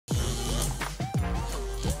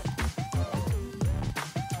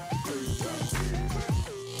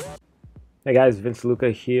Hey guys, Vince Luca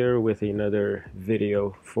here with another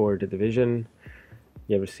video for The Division.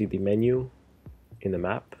 You ever see the menu in the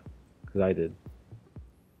map? Because I did.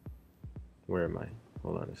 Where am I?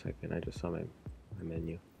 Hold on a second, I just saw my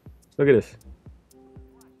menu. Look at this.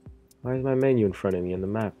 Why is my menu in front of me in the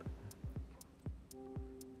map?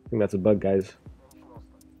 I think that's a bug, guys.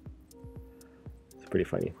 It's pretty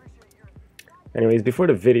funny. Anyways, before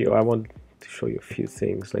the video, I want to show you a few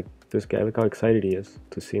things. Like this guy, look how excited he is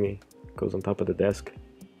to see me. Goes on top of the desk.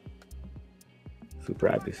 Super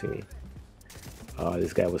happy to see me. Oh,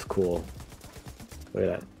 this guy was cool. Look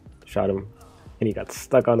at that. Shot him and he got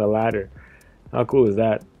stuck on the ladder. How cool is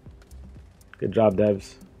that? Good job,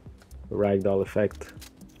 devs. The ragdoll effect.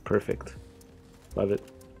 Perfect. Love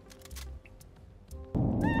it.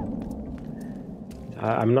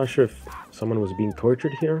 I'm not sure if someone was being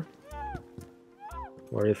tortured here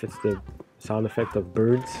or if it's the sound effect of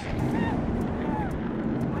birds.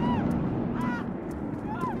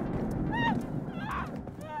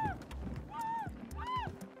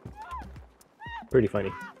 Pretty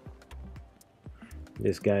funny.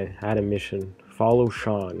 This guy had a mission. Follow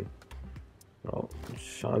Sean. Oh,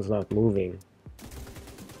 Sean's not moving.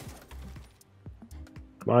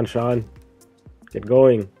 Come on, Sean. Get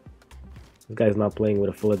going. This guy's not playing with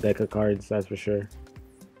a full deck of cards, that's for sure.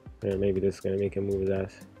 Or maybe this is gonna make him move his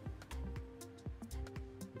ass.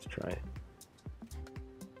 Let's try.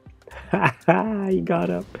 Haha, he got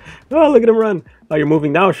up. Oh, look at him run. Oh, you're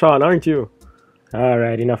moving now, Sean, aren't you?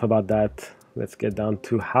 Alright, enough about that. Let's get down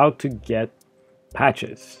to how to get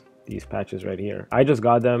patches. These patches right here. I just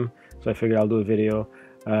got them, so I figured I'll do a video.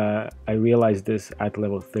 I realized this at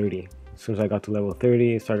level 30. As soon as I got to level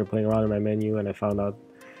 30, started playing around in my menu, and I found out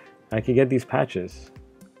I could get these patches.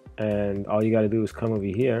 And all you gotta do is come over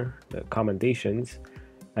here, the commendations,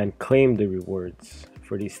 and claim the rewards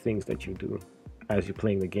for these things that you do as you're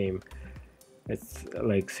playing the game. It's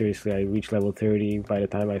like, seriously, I reached level 30 by the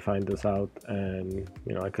time I find this out, and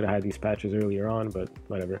you know, I could have had these patches earlier on, but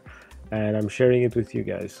whatever. And I'm sharing it with you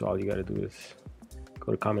guys, so all you gotta do is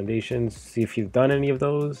go to commendations, see if you've done any of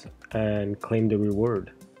those, and claim the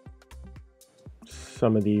reward.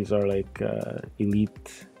 Some of these are like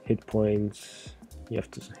elite hit points. You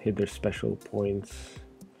have to hit their special points.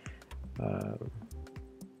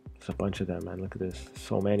 There's a bunch of them, man. Look at this,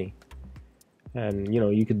 so many. And you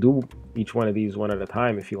know, you could do each one of these one at a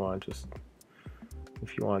time if you want. Just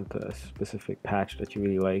if you want a specific patch that you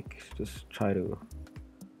really like, just try to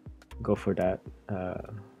go for that.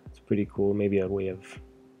 It's pretty cool. Maybe a way of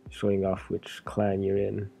showing off which clan you're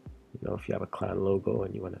in. You know, if you have a clan logo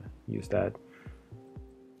and you want to use that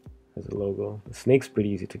as a logo. The snake's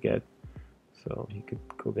pretty easy to get, so you could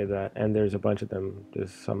go get that. And there's a bunch of them.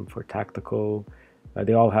 There's some for tactical.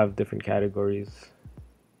 They all have different categories.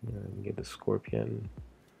 You know, you get the scorpion.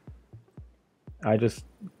 I just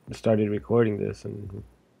started recording this and,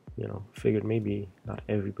 you know, figured maybe not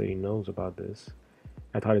everybody knows about this.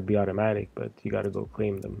 I thought it'd be automatic, but you gotta go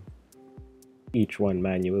claim them. Each one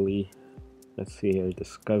manually. Let's see here,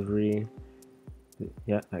 discovery.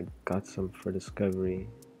 Yeah, I got some for discovery.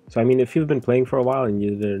 So I mean, if you've been playing for a while and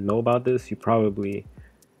you didn't know about this, you probably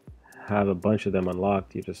have a bunch of them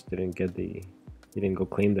unlocked. You just didn't get you didn't go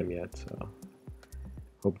claim them yet, so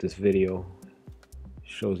hope this video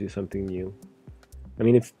shows you something new. I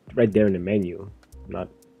mean, it's right there in the menu. Not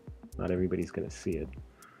everybody's gonna see it.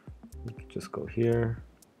 You can just go here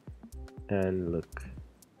and look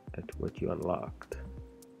at what you unlocked.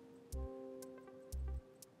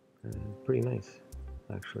 Pretty nice,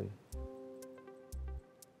 actually.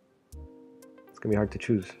 It's gonna be hard to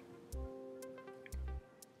choose.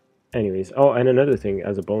 Anyways, oh, and another thing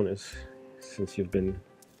as a bonus, since you've been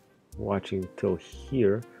watching till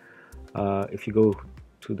here, if you go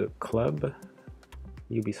to the club,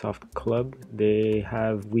 Ubisoft Club, they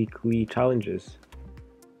have weekly challenges.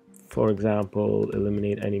 For example,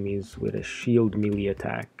 eliminate enemies with a shield melee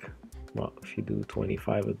attack. Well, if you do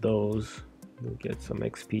 25 of those, you'll get some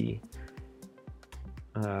XP.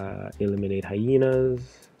 Eliminate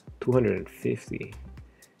hyenas, 250.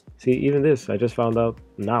 See, even this, I just found out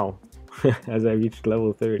now, as I reached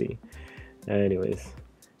level 30. Anyways,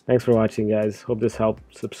 thanks for watching, guys. Hope this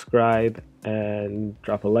helped. Subscribe and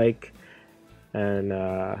drop a like. And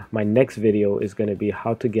my next video is going to be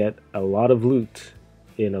how to get a lot of loot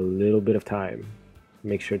in a little bit of time.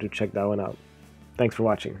 Make sure to check that one out. Thanks for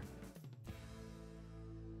watching.